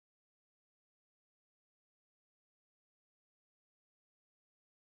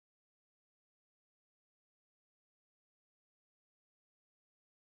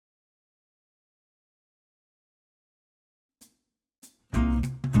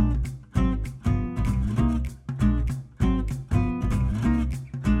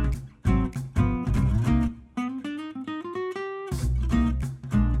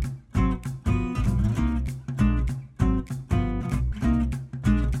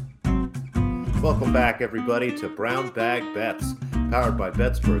Welcome back, everybody, to Brown Bag Bets, powered by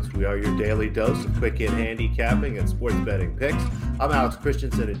BetSports. We are your daily dose of quick hit handicapping and sports betting picks. I'm Alex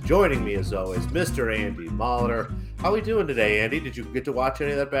Christensen, and joining me, as always, Mr. Andy Molitor. How are we doing today, Andy? Did you get to watch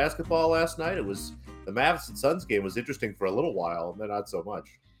any of that basketball last night? It was the Mavs and Suns game was interesting for a little while, and then not so much.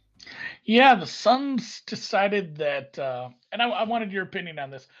 Yeah, the Suns decided that, and I wanted your opinion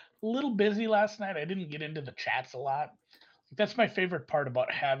on this. A little busy last night. I didn't get into the chats a lot. That's my favorite part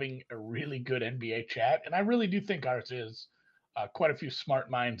about having a really good NBA chat, and I really do think ours is quite a few smart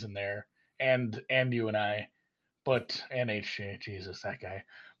minds in there, and you and I, but and HJ, Jesus, that guy.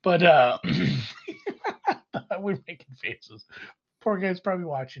 But we're making faces. Poor guy's probably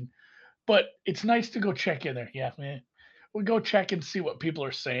watching. But it's nice to go check in there. Yeah, man. We go check and see what people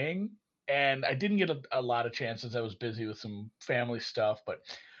are saying. And I didn't get a lot of chances. I was busy with some family stuff. But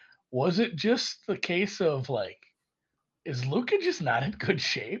was it just the case of like, is Luca just not in good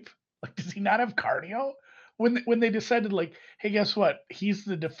shape? Like, does he not have cardio? When they decided like, hey, guess what? He's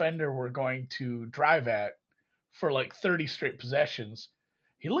the defender we're going to drive at for like 30 straight possessions.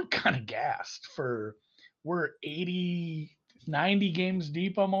 He looked kind of gassed for we're 80, 90 games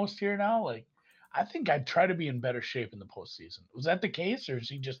deep almost here now. Like, I think I'd try to be in better shape in the postseason. Was that the case, or is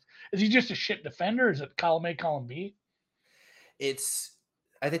he just a shit defender? Is it column A, column B? It's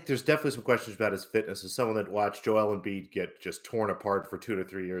I think there's definitely some questions about his fitness. As someone that watched Joel Embiid get just torn apart for 2 to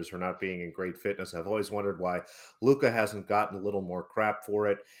 3 years for not being in great fitness, I've always wondered why Luca hasn't gotten a little more crap for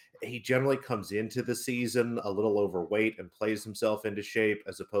it. He generally comes into the season a little overweight and plays himself into shape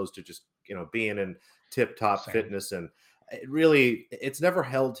as opposed to just being in tip top Same. fitness, and it's never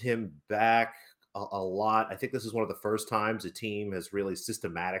held him back a lot. I think this is one of the first times a team has really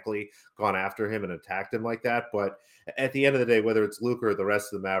systematically gone after him and attacked him like that. But at the end of the day, whether it's Luka or the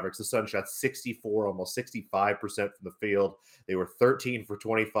rest of the Mavericks, the Suns shot 64, almost 65% from the field. They were 13 for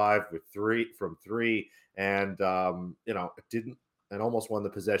 25 with three, and it didn't and almost won the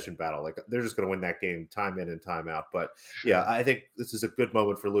possession battle. Like they're just going to win that game time in and time out. But yeah, Sure. I think this is a good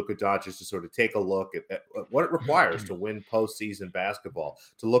moment for Luka Doncic to sort of take a look at what it requires to win postseason basketball.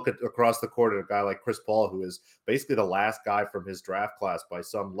 To look at across the court at a guy like Chris Paul, who is basically the last guy from his draft class by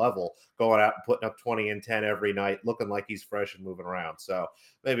some level, going out and putting up 20 and 10 every night, looking like he's fresh and moving around. So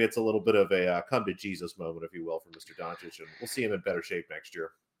maybe it's a little bit of a come to Jesus moment, if you will, for Mr. Doncic, and we'll see him in better shape next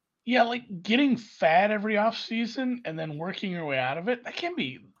year. Yeah, like getting fat every off season and then working your way out of it, that can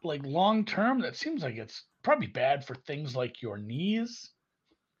be like long term. That seems like it's probably bad for things like your knees,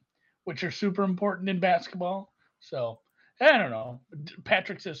 which are super important in basketball. So I don't know.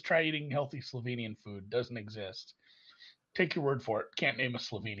 Patrick says try eating healthy Slovenian food. Doesn't exist. Take your word for it. Can't name a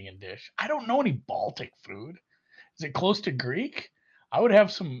Slovenian dish. I don't know any Baltic food. Is it close to Greek? I would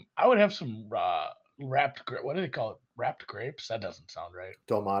have some. I would have some wrapped. What do they call it? Wrapped grapes. That doesn't sound right.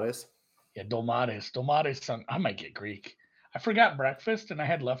 Dolmatis. Yeah, dolmades. Dolmades sound. I might get Greek. I forgot breakfast and I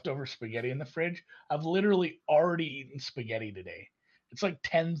had leftover spaghetti in the fridge. I've literally already eaten spaghetti today. It's like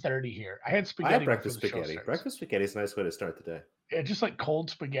 10:30 here. I had I have spaghetti before breakfast the show spaghetti. starts. Breakfast spaghetti is a nice way to start the day. Yeah, just like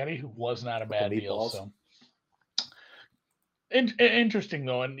cold spaghetti was not a Couple bad deal. meatballs. So interesting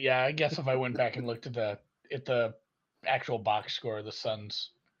though, and yeah, I guess if I went back and looked at the actual box score, the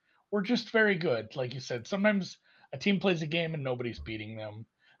Suns were just very good. Like you said, sometimes a team plays a game and nobody's beating them.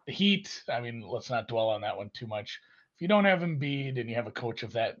 The Heat, I mean, let's not dwell on that one too much. If you don't have Embiid and you have a coach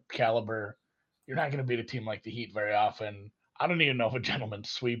of that caliber, you're not going to beat a team like the Heat very often. I don't even know if a gentleman's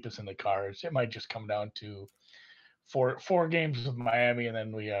sweep is in the cards. It might just come down to four games of Miami, and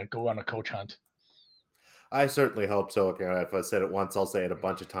then we go on a coach hunt. I certainly hope so. Okay, if I said it once, I'll say it a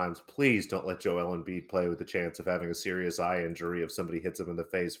bunch of times. Please don't let Joel Embiid play with the chance of having a serious eye injury if somebody hits him in the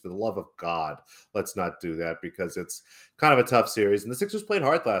face. For the love of God, let's not do that because it's kind of a tough series. And the Sixers played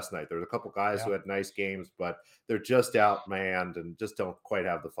hard last night. There were a couple guys who Yeah. had nice games, but they're just outmanned and just don't quite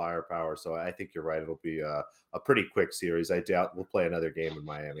have the firepower. So I think you're right. It'll be a pretty quick series. I doubt we'll play another game in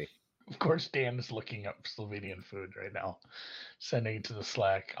Miami. Of course, Dan is looking up Slovenian food right now, sending it to the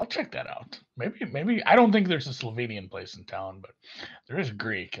Slack. I'll check that out. Maybe I don't think there's a Slovenian place in town, but there is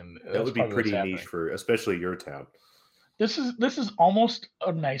Greek, and That that's would be probably what's pretty niche happening. for especially your town. This is almost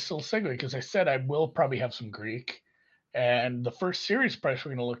a nice little segue because I said I will probably have some Greek, and the first series price we're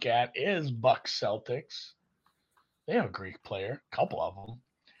going to look at is Bucks Celtics. They have a Greek player, a couple of them.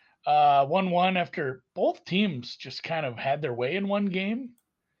 1-1 after both teams just kind of had their way in one game.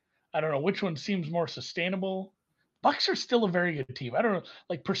 I don't know which one seems more sustainable. Bucks are still a very good team. I don't know,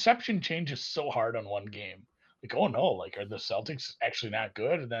 like perception changes so hard on one game. Like, oh no, like are the Celtics actually not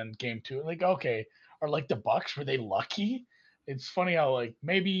good? And then game two, like, okay, are like the Bucks, were they lucky? It's funny how like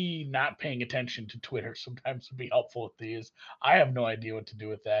maybe not paying attention to Twitter sometimes would be helpful with these. I have no idea what to do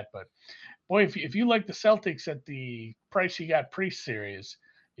with that, but boy, if you like the Celtics at the price you got pre-series,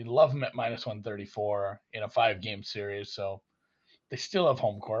 you'd love them at minus 134 in a 5-game series. So they still have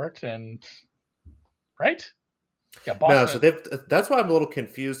home court, and right? Yeah, No, so Boston. that's why I'm a little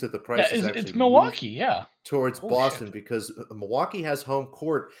confused that the That prices is actually it's moved Milwaukee. Yeah. towards Holy shit. Boston because Milwaukee has home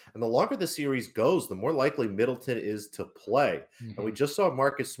court, and the longer the series goes, the more likely Middleton is to play. And we Hmm. just saw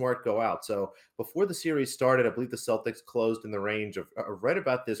Marcus Smart go out. So before the series started, I believe the Celtics closed in the range of right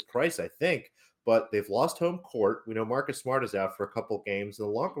about this price, I think. But they've lost home court. We know Marcus Smart is out for a couple games. And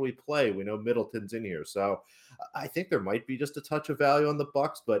the longer we play, we know Middleton's in here. So I think there might be just a touch of value on the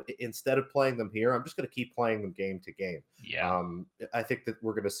Bucks, but instead of playing them here, I'm just going to keep playing them game to game. Yeah. Um, I think that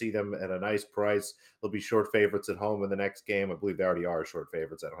we're going to see them at a nice price. They'll be short favorites at home in the next game. I believe they already are short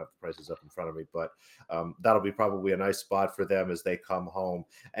favorites. I don't have the prices up in front of me, but that'll be probably a nice spot for them as they come home.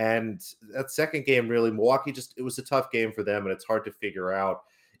 And that second game, really, Milwaukee it was a tough game for them, and it's hard to figure out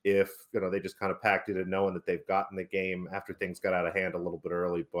if they just kind of packed it in knowing that they've gotten the game after things got out of hand a little bit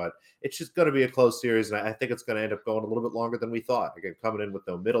early. But it's just going to be a close series, and I think it's going to end up going a little bit longer than we thought. Again, coming in with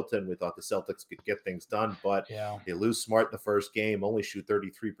no Middleton, we thought the Celtics could get things done, but Yeah. they lose Smart in the first game, only shoot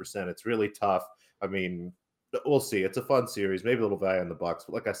 33%. It's really tough. I mean, we'll see. It's a fun series, maybe a little value on the Bucks,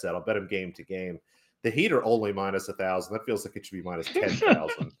 but like I said, I'll bet them game to game. The Heat are only minus 1,000. That feels like it should be minus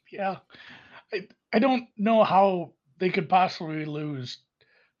 10,000. Yeah. I don't know how they could possibly lose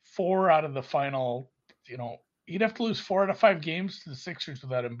 4 out of the final, you'd have to lose 4 out of 5 games to the Sixers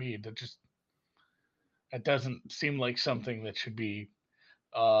without Embiid. That doesn't seem like something that should be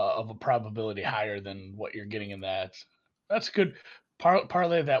of a probability higher than what you're getting in that. That's good.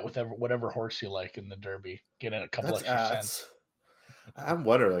 Parlay that with whatever horse you like in the Derby. Get in a couple That's extra cents. I'm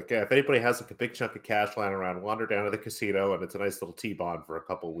wondering, like, yeah, if anybody has like a big chunk of cash lying around, wander down to the casino, and it's a nice little T-bond for a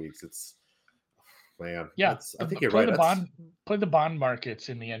couple of weeks. It's man, Yeah, that's. I think you're play right. the bond markets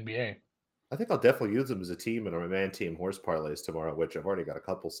in the NBA. I think I'll definitely use them as a team in our man team horse parlays tomorrow, which I've already got a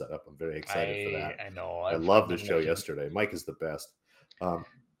couple set up. I'm very excited for that. I know. I I've love this been show looking. yesterday. Mike is the best. Um,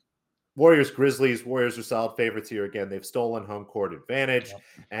 Warriors, Grizzlies. Warriors are solid favorites here again. They've stolen home court advantage, Yep.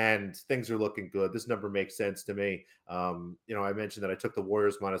 and things are looking good. This number makes sense to me. I mentioned that I took the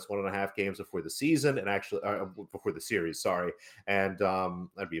Warriors minus 1.5 games before the season, and actually before the series. Sorry, and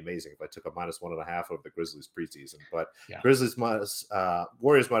that'd be amazing if I took a minus 1.5 over the Grizzlies preseason. But Yeah. Grizzlies minus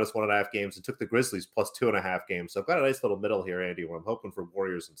Warriors minus 1.5 games, and took the Grizzlies plus 2.5 games. So I've got a nice little middle here, Andy, where I'm hoping for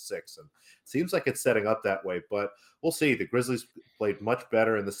Warriors in 6, and it seems like it's setting up that way. But we'll see. The Grizzlies played much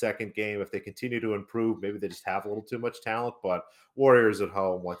better in the second game. If they continue to improve, maybe they just have a little too much talent. But Warriors at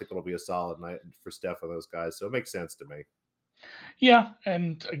home, well, I think it'll be a solid night for Steph and those guys. So it makes sense to me. Yeah,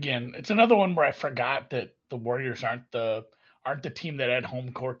 and again, it's another one where I forgot that the Warriors aren't the team that had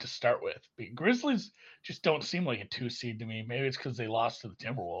home court to start with. The Grizzlies just don't seem like a 2 seed to me. Maybe it's because they lost to the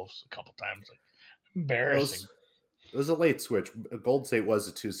Timberwolves a couple times. Like, embarrassing. It was a late switch. Golden State was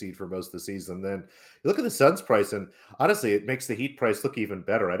a 2 seed for most of the season. Then you look at the Suns price, and honestly, it makes the Heat price look even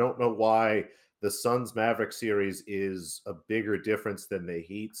better. I don't know why the Suns Maverick series is a bigger difference than the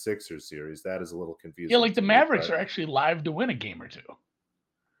Heat Sixers series. That is a little Yeah, confusing like the to me, Mavericks but are actually live to win a game or two.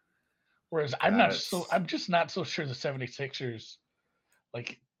 Whereas that's I'm just not so sure the 76ers,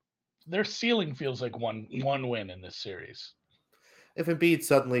 like their ceiling feels like one win in this series. if Embiid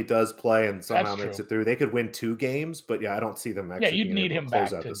suddenly does play and That's somehow makes true. it through, they could win 2 games. But yeah, I don't see them Yeah, actually you'd being need able to him close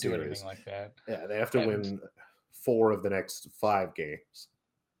back out to the do anything series. like that. Yeah, they have to And win 4 of the next 5 games.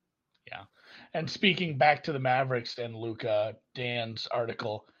 yeah. And speaking back to the Mavericks and Luca, Dan's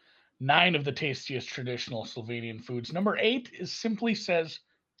article, 9 of the tastiest traditional Slovenian foods. Number 8 is simply says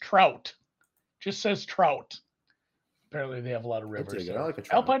trout. Just says trout. Apparently they have a lot of I rivers dig it. I there. like a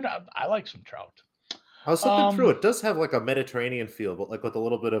trout. Alpine, I like some trout. I was looking through. Um, It does have like a Mediterranean feel, but like with a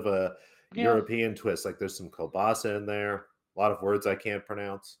little bit of a yeah, European twist. Like there's some kielbasa in there. A lot of words I can't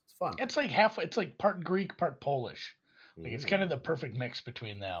pronounce. It's fun. it's like half. It's like part Greek, part Polish. Like it's kind of Mm, the perfect mix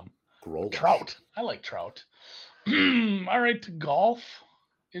between them. But Grolish. trout, I like trout. All right, golf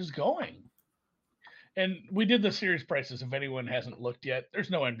is going. And we did the series prices. If anyone hasn't looked yet, there's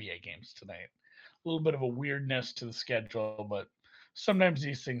no NBA games tonight. A little bit of a weirdness to the schedule, but sometimes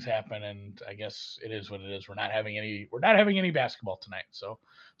these things happen, and I guess it is what it is. We're not having any. We're not having any basketball tonight, so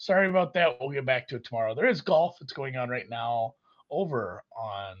sorry about that. We'll get back to it tomorrow. There is golf. It's going on right now over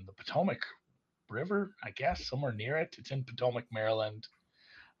on the Potomac River, I guess, somewhere near it. It's in Potomac, Maryland.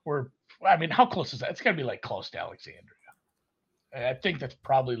 I mean, how close is that? It's got to be like close to Alexandria. I think that's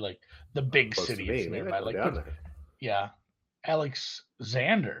probably like the big Close to city me. it's Maybe I nearby. can go Like, down but there. yeah, Alex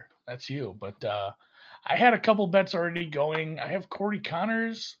Xander, that's you. But I had a couple bets already going. I have Corey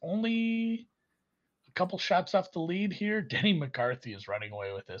Connors only a couple shots off the lead here. Denny McCarthy is running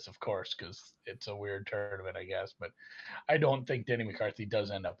away with this, of course, because it's a weird tournament, I guess. But I don't think Denny McCarthy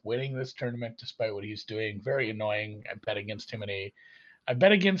does end up winning this tournament, despite what he's doing. Very annoying. I bet against him in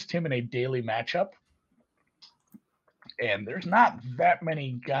a daily matchup, and there's not that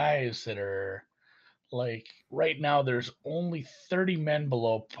many guys that are like right now. There's only 30 men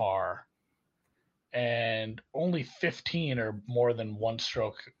below par, and only 15 are more than one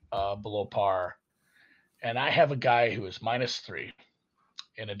stroke below par. And I have a guy who is -3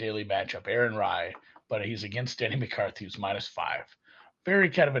 in a daily matchup, Aaron Rye, but he's against Denny McCarthy, who's -5. Very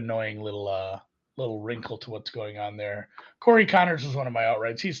kind of annoying little wrinkle to what's going on there. Corey Connors is one of my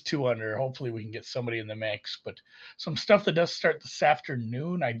outrights. He's 2 under. Hopefully we can get somebody in the mix. But some stuff that does start this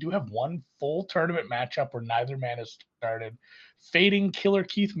afternoon. I do have one full tournament matchup where neither man has started. Fading Killer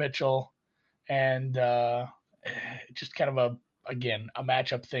Keith Mitchell and just kind of a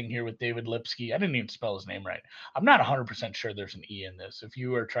matchup thing here with David Lipsky. I didn't even spell his name right. I'm not 100% sure there's an E in this. If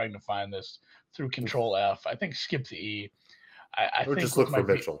you are trying to find this through Control F, I think skip the E. I Or think just look for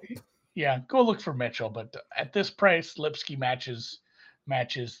Mitchell. Yeah, go look for Mitchell. But at this price, Lipsky matches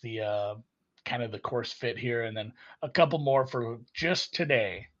the kind of the course fit here, and then a couple more for just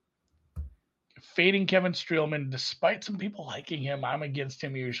today. Fading Kevin Streelman, despite some people liking him, I'm against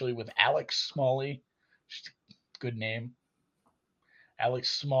him usually with Alex Smalley. Just a good name. Alex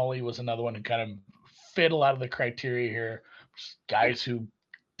Smalley was another one who kind of fit a lot of the criteria here. Just guys who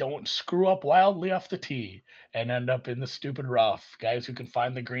don't screw up wildly off the tee and end up in the stupid rough. Guys who can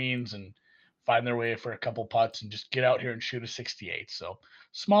find the greens and find their way for a couple putts and just get out here and shoot a 68. So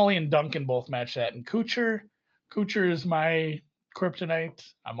Smalley and Duncan both match that. And Kuchar is my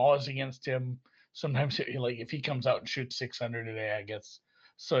kryptonite. I'm always against him. Sometimes like if he comes out and shoots 600 today, I guess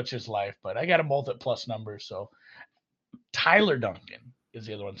such is life. But I got them both at plus numbers. So Tyler Duncan is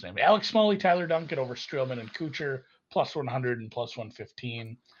the other one's name. Alex Smalley, Tyler Duncan over Streelman and Kuchar, plus 100 and plus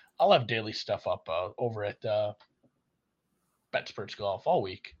 115. I'll have daily stuff up over at BetSperts Golf all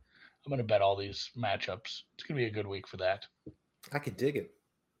week. I'm going to bet all these matchups. It's going to be a good week for that. I can dig it.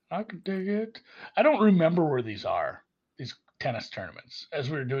 I can dig it. I don't remember where these are, these tennis tournaments, as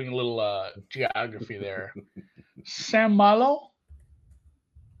we were doing a little geography there. Saint Malo?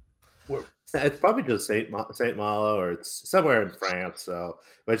 It's probably just Saint Malo, or it's somewhere in France. So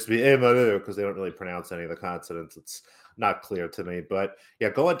it might just be Malo because they don't really pronounce any of the consonants. It's not clear to me. But yeah,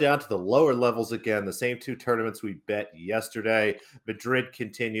 going down to the lower levels again, the same two tournaments we bet yesterday. Madrid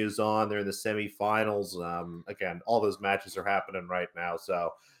continues on. They're in the semifinals. Again, all those matches are happening right now.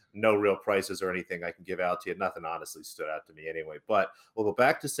 So no real prices or anything I can give out to you. Nothing honestly stood out to me anyway. But we'll go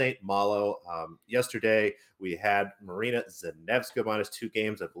back to St. Malo. Yesterday, we had Marina Zanevska -2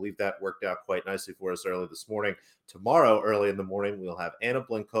 games. I believe that worked out quite nicely for us early this morning. Tomorrow, early in the morning, we'll have Anna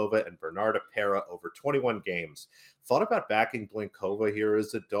Blinkova and Bernarda Pera over 21 games. Thought about backing Blinkova here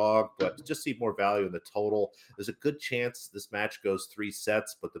as a dog, but just see more value in the total. There's a good chance this match goes 3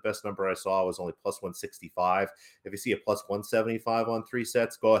 sets, but the best number I saw was only plus 165. If you see a plus 175 on 3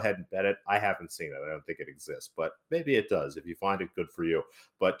 sets, go ahead and bet it. I haven't seen it. I don't think it exists, but maybe it does. If you find it, good for you.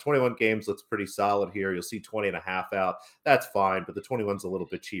 But 21 games looks pretty solid here. You'll see 20.5 out. That's fine, but the 21's a little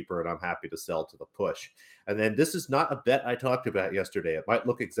bit cheaper, and I'm happy to sell to the push. And then this is not a bet I talked about yesterday. It might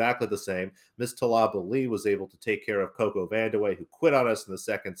look exactly the same. Miss Talaba Lee was able to take care of Coco Vandeweghe, who quit on us in the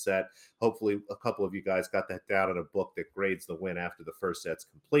second set. Hopefully, a couple of you guys got that down in a book that grades the win after the first set's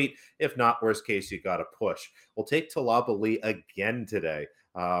complete. If not, worst case, you got to push. We'll take Talaba Lee again today.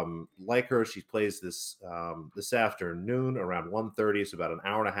 Like her, she plays this afternoon around 1:30, so about an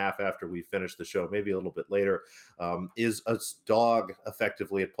hour and a half after we finish the show, maybe a little bit later. Is a dog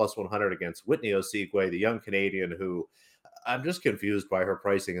effectively at plus 100 against Whitney Oseguwe, the young Canadian who I'm just confused by her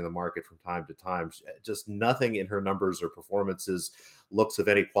pricing in the market from time to time. Just nothing in her numbers or performances looks of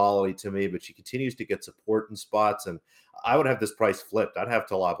any quality to me, but she continues to get support in spots. And I would have this price flipped. I'd have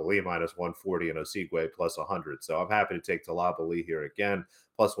Talaba Lee minus 140 and Oseguwe plus 100. So I'm happy to take Talaba Lee here again,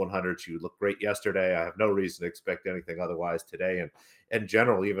 plus 100. She looked great yesterday. I have no reason to expect anything otherwise today. And in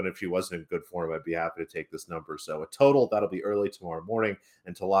general, even if she wasn't in good form, I'd be happy to take this number. So a total, that'll be early tomorrow morning,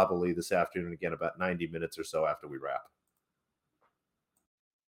 and Talaba Lee this afternoon, again, about 90 minutes or so after we wrap.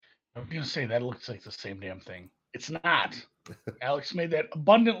 I'm going to say that looks like the same damn thing. It's not. Alex made that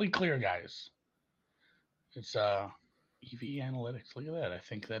abundantly clear, guys. It's EV Analytics. Look at that. I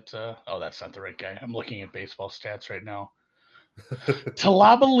think that's oh, that's not the right guy. I'm looking at baseball stats right now.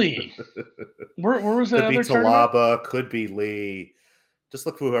 Talaba Lee. Where was that Could be other Talaba, tournament? could be Lee. Just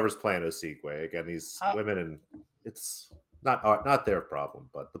look for whoever's playing Oseguwe. Again, these women, and it's not their problem,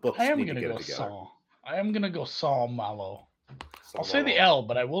 but the books I am need to going to get go it together. Saul. I am gonna go Malo. I'll say the Salamalo. L,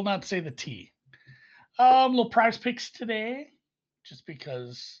 but I will not say the T. Little prize picks today, just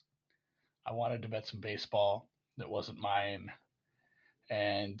because I wanted to bet some baseball that wasn't mine,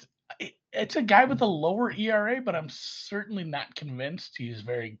 and it's a guy with a lower ERA, but I'm certainly not convinced he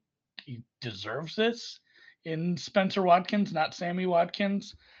deserves this in Spencer Watkins, not Sammy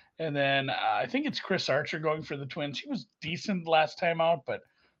Watkins. And then I think it's Chris Archer going for the Twins. He was decent last time out, but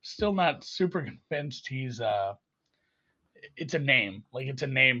still not super convinced it's a name. Like it's a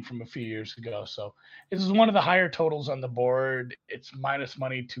name from a few years ago. So this is one of the higher totals on the board. It's minus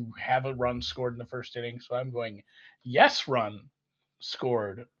money to have a run scored in the first inning. So I'm going yes run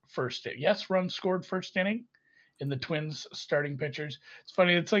scored first. Yes run scored first inning in the Twins starting pitchers. It's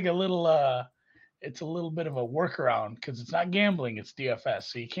funny. It's like it's a little bit of a workaround because it's not gambling. It's DFS.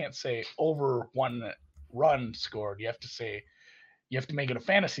 So you can't say over one run scored. You have to make it a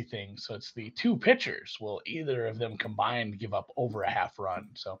fantasy thing. So it's the two pitchers. Will either of them combined give up over a half run?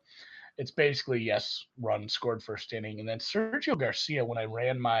 So it's basically yes, run scored first inning. And then Sergio Garcia, when I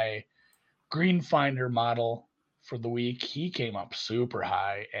ran my Green Finder model for the week, he came up super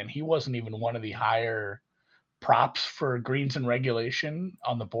high, and he wasn't even one of the higher props for greens in regulation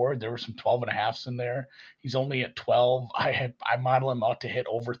on the board. There were some 12 and a halfs in there. He's only at 12. I model him out to hit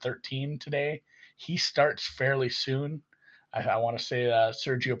over 13 today. He starts fairly soon. I want to say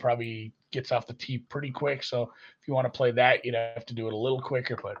Sergio probably gets off the tee pretty quick. So if you want to play that, you'd have to do it a little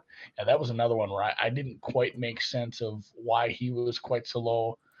quicker. But yeah, that was another one where I didn't quite make sense of why he was quite so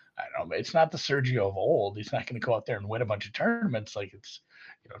low. I don't know. It's not the Sergio of old. He's not going to go out there and win a bunch of tournaments like it's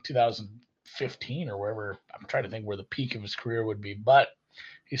 2015 or wherever. I'm trying to think where the peak of his career would be, but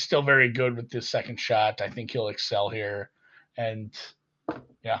he's still very good with this second shot. I think he'll excel here. And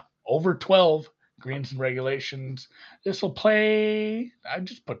yeah, over 12 greens and regulations. This will play. I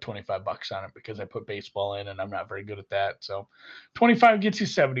just put $25 on it because I put baseball in and I'm not very good at that. So 25 gets you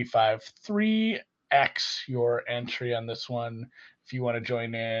 75. 3x your entry on this one. If you want to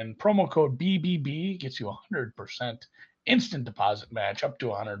join in, promo code BBB gets you 100% instant deposit match up to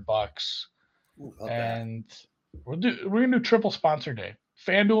 $100. Ooh, love And we're gonna do triple sponsor day.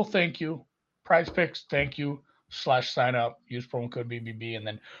 FanDuel, thank you. Prize Picks, thank you. /sign up. Use promo code BBB, and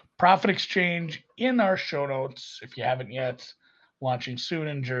then Profit Exchange in our show notes. If you haven't yet, launching soon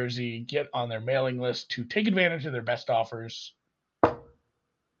in Jersey. Get on their mailing list to take advantage of their best offers.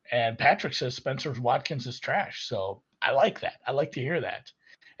 And Patrick says Spencer Watkins is trash, so I like that. I like to hear that.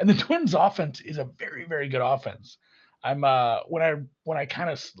 And the Twins' offense is a very, very good offense. I'm when I kind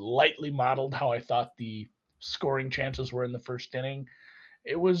of lightly modeled how I thought the scoring chances were in the first inning,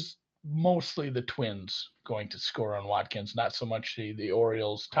 it was mostly the Twins going to score on Watkins, not so much the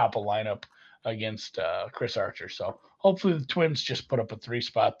Orioles top of lineup against Chris Archer. So hopefully the Twins just put up a 3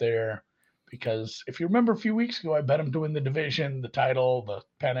 spot there, because if you remember a few weeks ago, I bet them to win the division, the title, the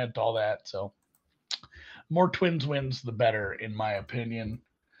pennant, all that. So more Twins wins, the better, in my opinion.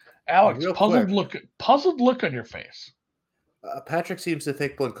 Alex, real quick, puzzled look on your face. Patrick seems to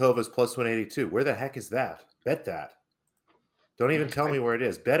think Blancova's plus 182. Where the heck is that? Bet that. Don't even tell me where it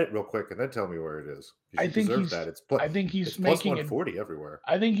is. Bet it real quick and then tell me where it is. I think I think he's making plus 140 everywhere.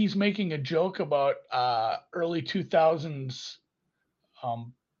 I think he's making a joke about early 2000s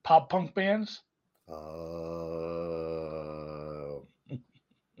pop punk bands.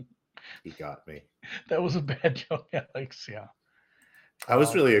 He got me. That was a bad joke, Alex. Yeah. I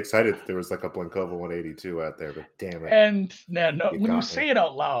was really excited that there was like a Blinkova 182 out there, but damn it. And no, when you say it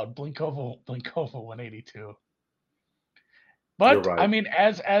out loud, Blinkova 182. But right. I mean,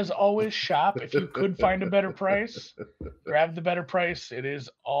 as always, shop. If you could find a better price, grab the better price. It's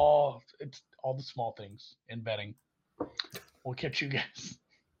all the small things in betting. We'll catch you guys.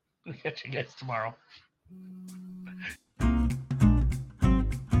 We'll catch you guys tomorrow.